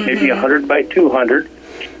big, maybe 100 by 200.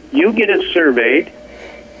 You get it surveyed,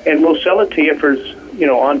 and we'll sell it to you for,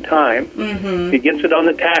 on time. He gets it on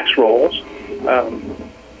the tax rolls,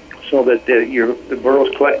 so that the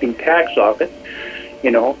borough's collecting tax off it.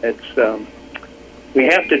 It's we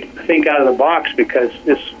have to think out of the box, because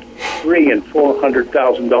this $300,000 and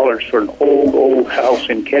 $400,000 for an old house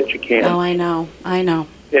in Ketchikan. Oh, I know.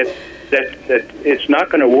 That it's not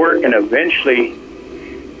going to work, and eventually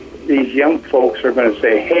these young folks are going to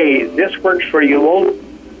say, "Hey, this works for you old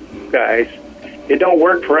guys. It don't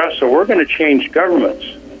work for us, so we're going to change governments."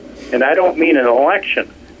 And I don't mean an election.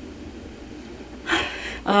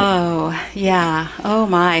 Oh, yeah. Oh,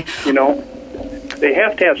 my. They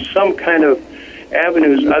have to have some kind of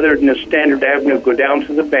avenues other than the standard avenue. Go down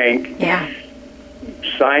to the bank,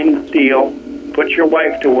 sign the deal, put your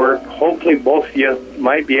wife to work. Hopefully both of you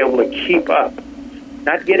might be able to keep up.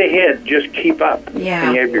 Not get ahead, just keep up. Yeah.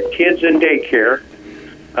 And you have your kids in daycare.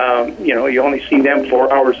 You only see them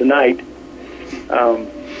 4 hours a night.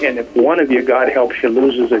 And if one of you, God helps you,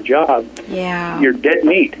 loses a job, you're dead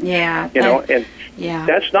meat. Yeah.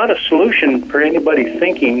 That's not a solution for anybody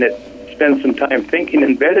thinking that spend some time thinking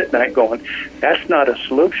in bed at night going, that's not a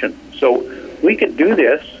solution. So we could do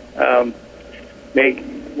this, make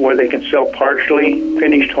where they can sell partially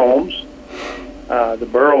finished homes. The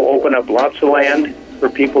borough open up lots of land for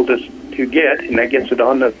people to get, and that gets it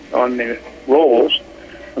on the rolls,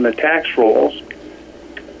 on the tax rolls.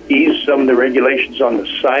 Ease some of the regulations on the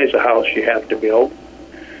size of house you have to build.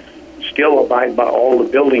 Still abide by all the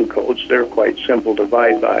building codes. They're quite simple to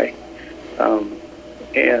abide by.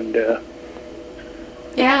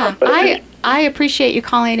 I appreciate you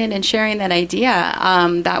calling in and sharing that idea.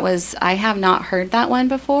 I have not heard that one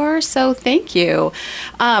before, so thank you.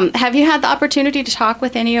 Have you had the opportunity to talk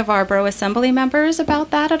with any of our Borough Assembly members about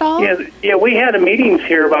that at all? Yeah, we had a meetings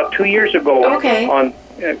here about 2 years ago on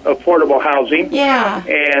affordable housing. Yeah.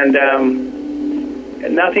 And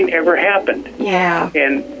nothing ever happened. Yeah.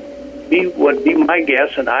 And would be my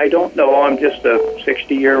guess, and I don't know, I'm just a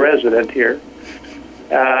 60-year resident here.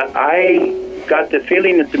 I got the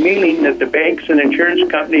feeling at the meeting that the banks and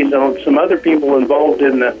insurance companies and some other people involved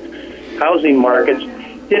in the housing markets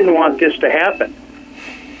didn't want this to happen.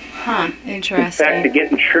 Huh, interesting. In fact, to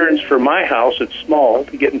get insurance for my house, it's small.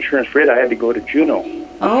 To get insurance for it, I had to go to Juneau.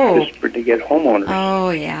 Oh. Just to get homeowners. Oh,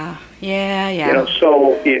 yeah. Yeah.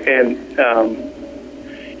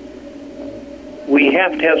 We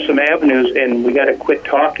have to have some avenues, and we got to quit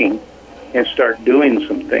talking and start doing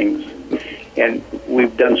some things. And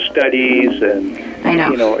we've done studies, and I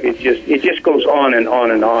know. It just goes on and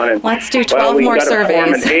on and on. And let's do 12 more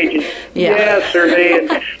surveys. Survey.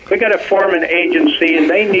 And we got to form an agency, and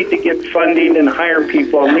they need to get funding and hire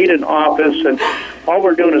people, and need an office, and all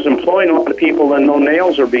we're doing is employing a lot of people, and no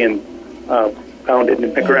nails are being pounded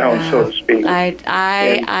in the ground, so to speak.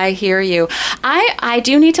 I hear you. I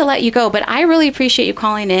do need to let you go, but I really appreciate you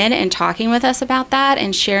calling in and talking with us about that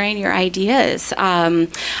and sharing your ideas.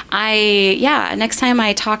 Next time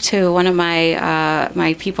I talk to one of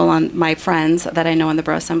my people, my friends that I know in the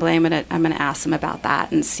Borough Assembly, I'm gonna ask them about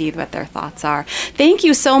that and see what their thoughts are. Thank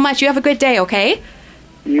you so much. You have a good day. Okay.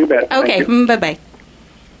 You bet. Okay. Bye.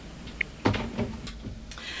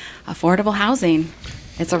 Affordable housing.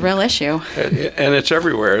 It's a real issue. And it's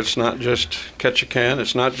everywhere. It's not just Ketchikan.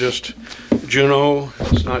 It's not just Juneau.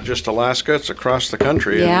 It's not just Alaska. It's across the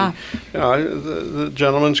country. Yeah. And, the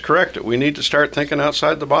gentleman's correct. We need to start thinking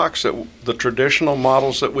outside the box. That the traditional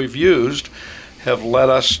models that we've used have led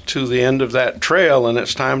us to the end of that trail, and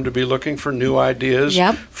it's time to be looking for new ideas,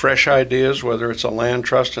 fresh ideas, whether it's a land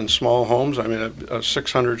trust and small homes. I mean, a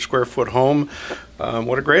 600 square foot home,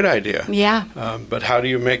 what a great idea. Yeah. But how do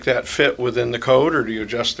you make that fit within the code, or do you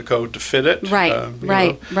adjust the code to fit it?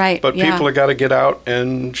 Right. But people have got to get out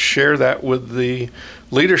and share that with the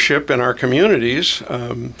leadership in our communities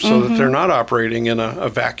so that they're not operating in a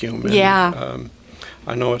vacuum. And,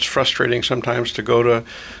 I know it's frustrating sometimes to go to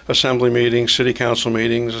assembly meetings, city council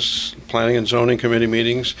meetings, planning and zoning committee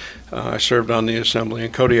meetings. I served on the assembly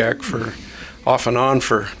in Kodiak for off and on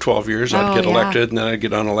for 12 years. I'd get elected, and then I'd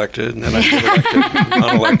get unelected, and then I'd get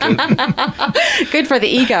elected, unelected. Good for the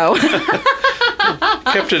ego.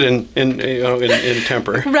 Kept it in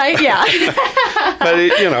temper. Right, yeah. But,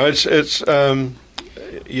 it's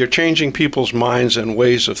you're changing people's minds and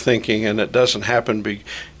ways of thinking, and it doesn't happen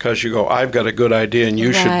because you go, I've got a good idea and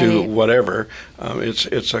you should do whatever.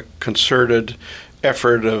 It's a concerted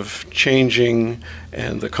effort of changing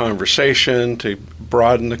and the conversation, to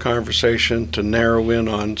broaden the conversation, to narrow in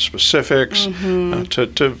on specifics,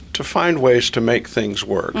 to find ways to make things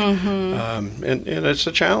work. And it's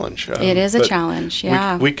a challenge. It is a challenge,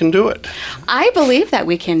 yeah. We can do it. I believe that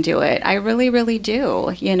we can do it. I really, really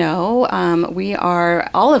do. We are,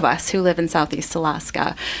 all of us who live in Southeast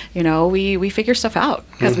Alaska, we figure stuff out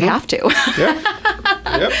because we have to.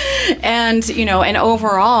 Yep. And, and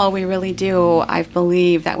overall, we really do, I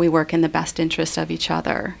believe that we work in the best interest of each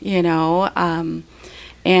other, so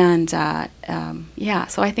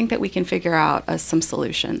I think that we can figure out some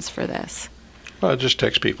solutions for this. Well, it just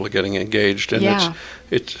takes people getting engaged, and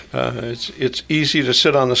it's easy to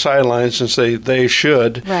sit on the sidelines and say they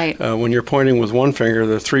should. Right. When you're pointing with one finger,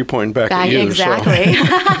 they're three pointing back at you. Exactly. So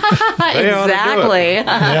they exactly.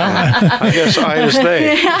 I guess I is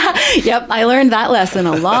they. Yep, I learned that lesson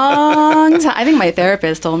a long time. I think my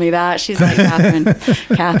therapist told me that. She's like,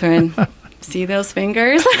 Catherine. See those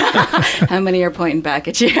fingers? How many are pointing back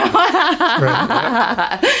at you? Yeah.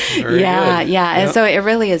 And so it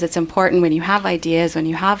really is. It's important when you have ideas, when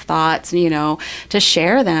you have thoughts, to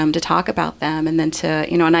share them, to talk about them, and then to,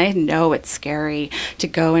 and I know it's scary to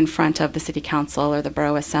go in front of the city council or the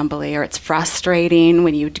borough assembly, or it's frustrating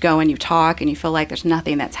when you go and you talk and you feel like there's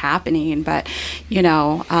nothing that's happening. But,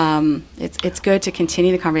 it's good to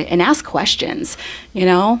continue the conversation and ask questions,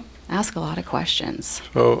 Ask a lot of questions.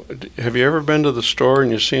 So, have you ever been to the store and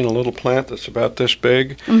you've seen a little plant that's about this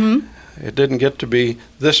big? Mm-hmm. It didn't get to be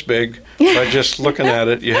this big by just looking at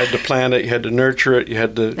it. You had to plant it, you had to nurture it, you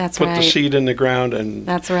had to put the seed in the ground, and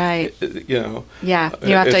that's right. Yeah, you have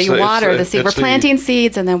to water the seed. We're planting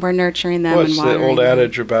seeds and then we're nurturing them and watering the old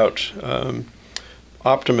adage about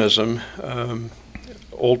optimism.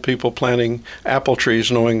 Old people planting apple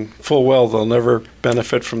trees knowing full well they'll never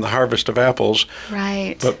benefit from the harvest of apples,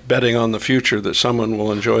 right? But betting on the future that someone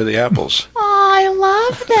will enjoy the apples. Oh, I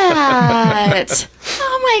love that.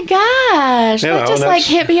 Oh my gosh, that just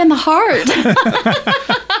hit me in the heart.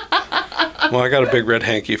 Well, I got a big red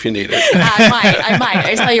hanky if you need it. I might.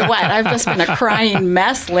 I tell you what, I've just been a crying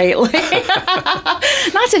mess lately.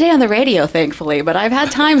 Not today on the radio, thankfully, but I've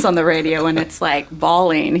had times on the radio when it's like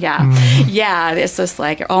bawling. Yeah. Yeah, it's just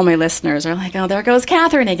like all my listeners are like, oh, there goes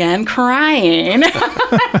Catherine again, crying.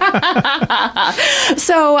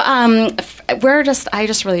 So I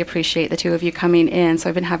just really appreciate the two of you coming in. So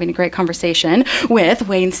I've been having a great conversation with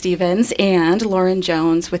Wayne Stevens and Lauren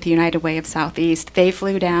Jones with the United Way of Southeast. They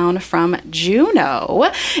flew down from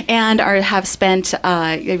Juneau and have spent,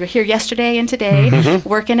 they were here yesterday and today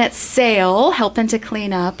working at Sale, helping to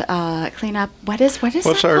clean up, what is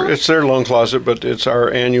it's their loan closet, but it's our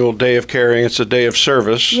annual day of caring. It's a day of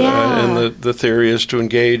service. And the theory is to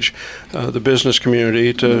engage the business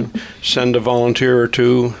community, to send a volunteer or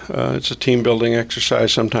two. It's a team building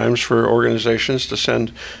exercise sometimes for organizations to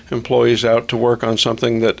send employees out to work on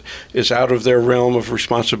something that is out of their realm of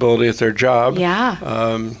responsibility at their job.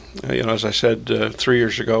 As I said, 3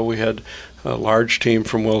 years ago, we had a large team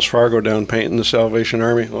from Wells Fargo down painting the Salvation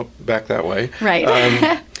Army. Well, back that way. Right.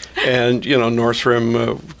 And,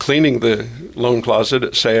 Northrim cleaning the loan closet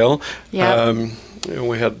at Sale. Yeah.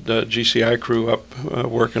 We had GCI crew up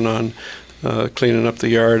working on cleaning up the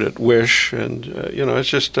yard at Wish. And, it's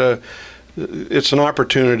just... it's an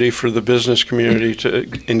opportunity for the business community to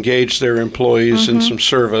engage their employees in some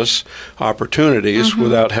service opportunities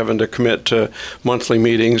without having to commit to monthly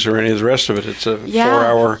meetings or any of the rest of it. It's a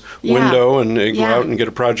 4-hour window, and you go out and get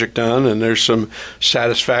a project done, and there's some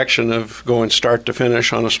satisfaction of going start to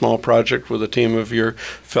finish on a small project with a team of your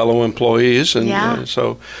fellow employees. And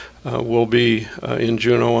so we'll be in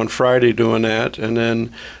Juneau on Friday doing that, and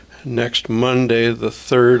then next Monday, the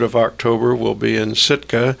 3rd of October, we'll be in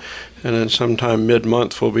Sitka, and then sometime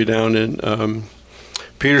mid-month we'll be down in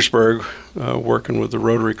Petersburg working with the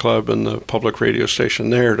Rotary Club and the public radio station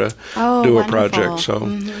there to do a project. So,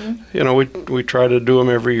 we try to do them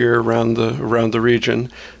every year around the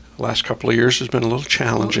region. Last couple of years has been a little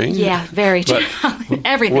challenging. Yeah, very challenging.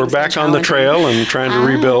 Everything's we're back on the trail and trying to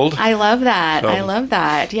rebuild. I love that. I love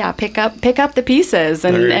that. Yeah, pick up the pieces.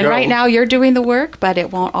 And right now you're doing the work, but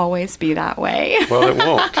it won't always be that way. Well, it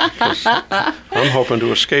won't. I'm hoping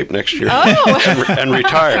to escape next year and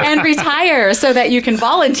retire. And retire so that you can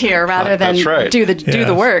volunteer rather than do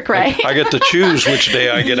the work, right? I get to choose which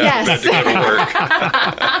day I get out to go to work.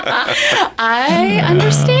 I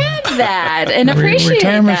understand that and appreciate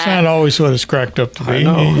Retirement's that. not always what it's cracked up to be. I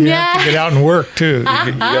know. You have to get out and work, too. You got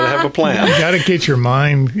to have a plan. You got to get your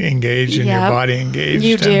mind engaged and your body engaged.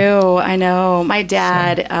 You do. I know. My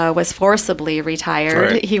dad was forcibly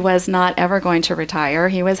retired. Right. He was not ever going to retire.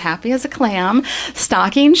 He was happy as a clam,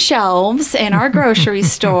 stocking shelves in our grocery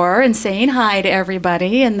store and saying hi to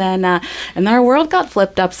everybody. And then our world got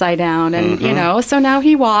flipped upside down. And, so now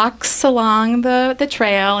he walks along the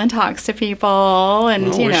trail and talks to people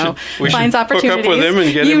and, we finds should opportunities. Hook up with him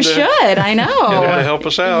and get him You should. I know. Get him to help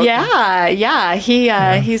us out. Yeah.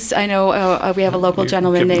 He's, I know we have a local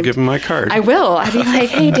gentleman named. Give him my card. I will. I'd be like,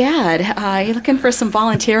 hey, Dad, you looking for some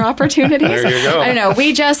volunteer opportunities? There you go. I don't know.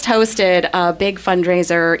 We just hosted a big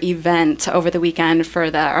fundraiser event over the weekend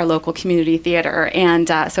for our local community theater. And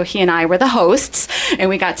so he and I were the hosts, and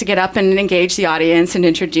we got to get up and engage the audience and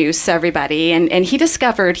introduce everybody. And he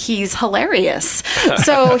discovered he's hilarious.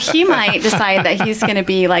 So he might decide that he's going to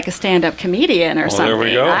be like a stand-up comedian or something. There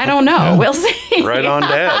we go. I don't know. Yeah. We'll see. Right on,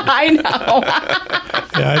 Dad. I know.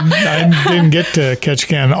 I didn't get to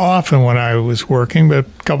Ketchikan often when I was working, but a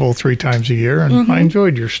couple, 3 times a year, and I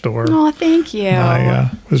enjoyed your store. Oh, thank you.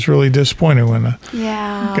 I was really disappointed when it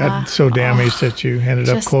got so damaged that you ended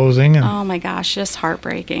up closing. And, oh my gosh, just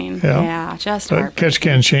heartbreaking. Yeah, just heartbreaking.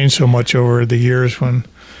 Ketchikan changed so much over the years. When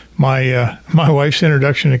my wife's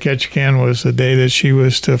introduction to Ketchikan was the day that she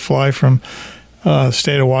was to fly from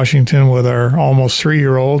state of Washington with our almost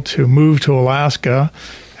 3-year-old to move to Alaska.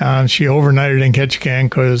 And she overnighted in Ketchikan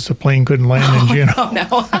because the plane couldn't land in Juneau.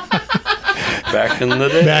 No. Back in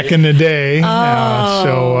the day.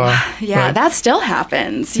 That still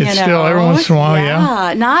happens. It's still every once in a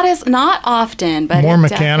while, not often, but more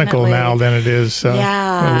mechanical now than it is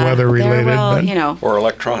weather related, or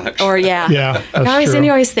electronics. Or that's true. You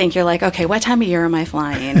always think, you're like, okay, what time of year am I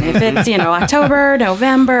flying? If it's October,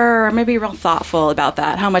 November, or maybe real thoughtful about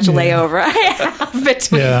that, how much layover I have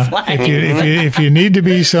between flights. If you need to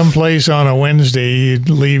be someplace on a Wednesday, you'd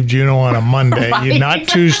leave Juneau on a Monday, not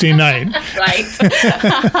Tuesday night. Right.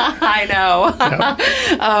 I know. Yep.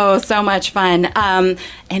 Oh, so much fun.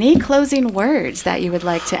 Any closing words that you would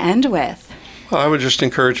like to end with? Well, I would just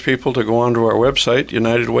encourage people to go onto our website,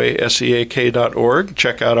 unitedwayseak.org,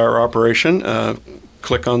 check out our operation,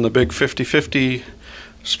 click on the big 50-50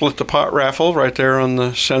 Split the Pot raffle right there on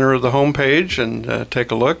the center of the homepage, and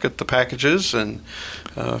take a look at the packages. And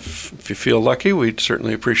if you feel lucky, we'd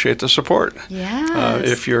certainly appreciate the support. Yes.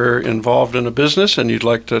 If you're involved in a business and you'd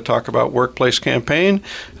like to talk about workplace campaign,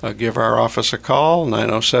 give our office a call,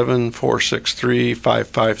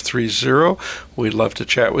 907-463-5530. We'd love to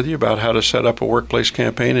chat with you about how to set up a workplace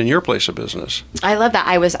campaign in your place of business. I love that.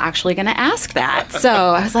 I was actually going to ask that. So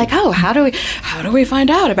I was like, how do we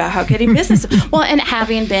find out about how getting business? Well, and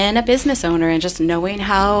having been a business owner and just knowing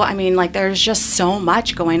how, there's just so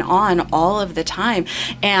much going on all of the time.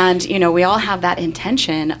 And, we all have that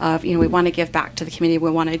intention of, we want to give back to the community.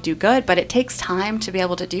 We want to do good, but it takes time to be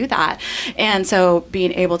able to do that. And so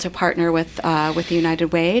being able to partner with the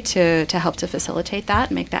United Way to help to facilitate that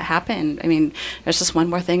and make that happen. There's just one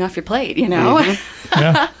more thing off your plate,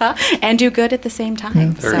 Mm-hmm. and do good at the same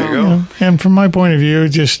time. There you go. And from my point of view,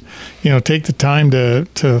 just, take the time to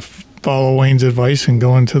follow Wayne's advice and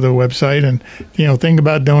go into the website and, think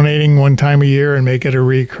about donating one time a year and make it a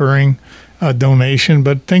recurring donation.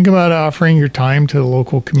 But think about offering your time to the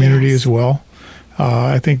local community as well.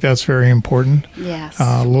 I think that's very important. Yes.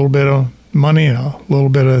 A little bit of money, a little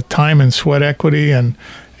bit of time and sweat equity, and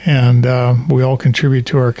we all contribute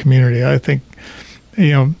to our community. I think,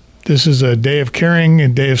 this is a day of caring, a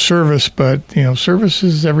day of service, but, service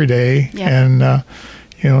is every day. Yep. And,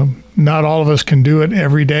 not all of us can do it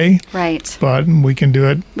every day. Right. But we can do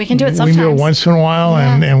it. We can do it sometimes. We can do it once in a while,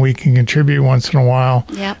 and we can contribute once in a while.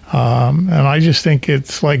 Yep. And I just think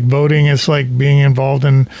it's like voting. It's like being involved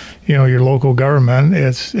in, your local government.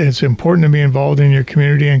 It's important to be involved in your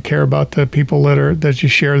community and care about the people that you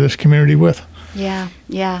share this community with. Yeah,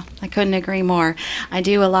 I couldn't agree more. I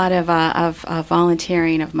do a lot of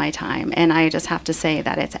volunteering of my time, and I just have to say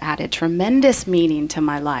that it's added tremendous meaning to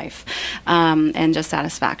my life, and just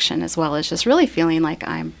satisfaction, as well as just really feeling like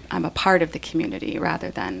I'm a part of the community rather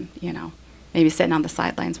than maybe sitting on the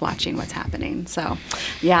sidelines watching what's happening. So,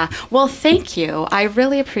 yeah. Well, thank you. I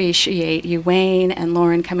really appreciate you, Wayne and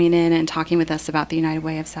Lauren, coming in and talking with us about the United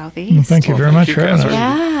Way of Southeast. Well, thank you very much for having us.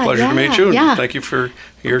 Yeah, Pleasure to meet you. And yeah. thank you for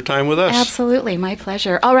your time with us. Absolutely. My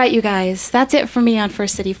pleasure. All right, you guys. That's it for me on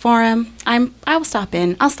First City Forum. I will stop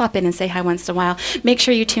in. I'll stop in and say hi once in a while. Make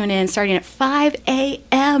sure you tune in starting at 5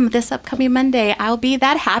 a.m. this upcoming Monday. I'll be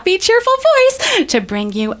that happy, cheerful voice to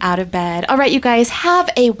bring you out of bed. All right, you guys. Have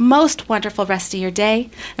a most wonderful rest of your day,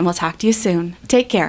 and we'll talk to you soon. Take care.